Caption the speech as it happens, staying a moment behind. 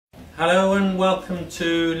Hello and welcome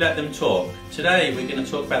to Let Them Talk. Today we're going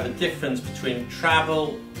to talk about the difference between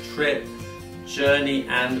travel, trip, journey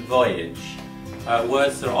and voyage.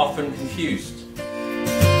 Words that are often confused.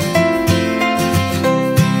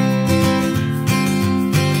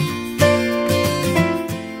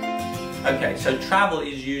 Okay, so travel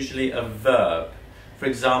is usually a verb. For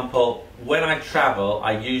example, when I travel,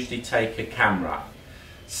 I usually take a camera.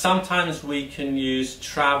 Sometimes we can use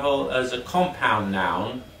travel as a compound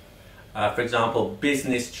noun. For example,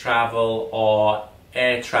 business travel or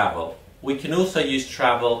air travel. We can also use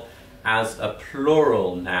travel as a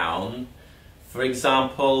plural noun. For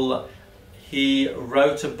example, he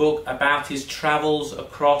wrote a book about his travels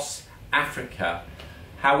across Africa.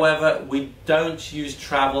 However, we don't use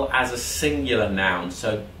travel as a singular noun,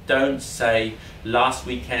 so don't say, last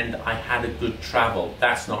weekend I had a good travel.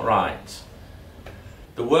 That's not right.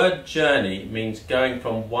 The word journey means going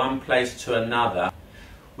from one place to another.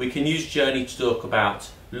 We can use journey to talk about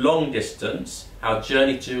long distance. Our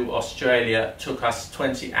journey to Australia took us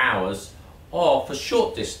 20 hours, or for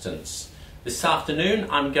short distance. This afternoon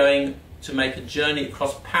I'm going to make a journey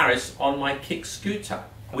across Paris on my kick scooter.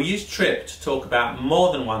 We use trip to talk about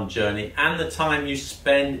more than one journey and the time you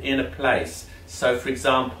spend in a place. So for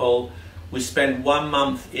example, we spent 1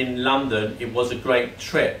 month in London. It was a great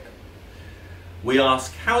trip. We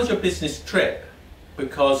ask, how's your business trip?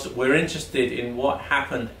 Because we're interested in what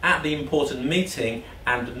happened at the important meeting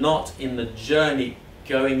and not in the journey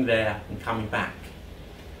going there and coming back.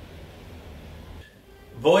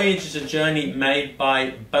 Voyage is a journey made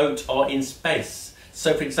by boat or in space.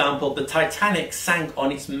 So for example, the Titanic sank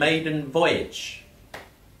on its maiden voyage.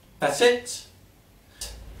 That's it.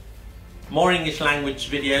 More English language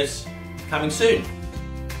videos coming soon.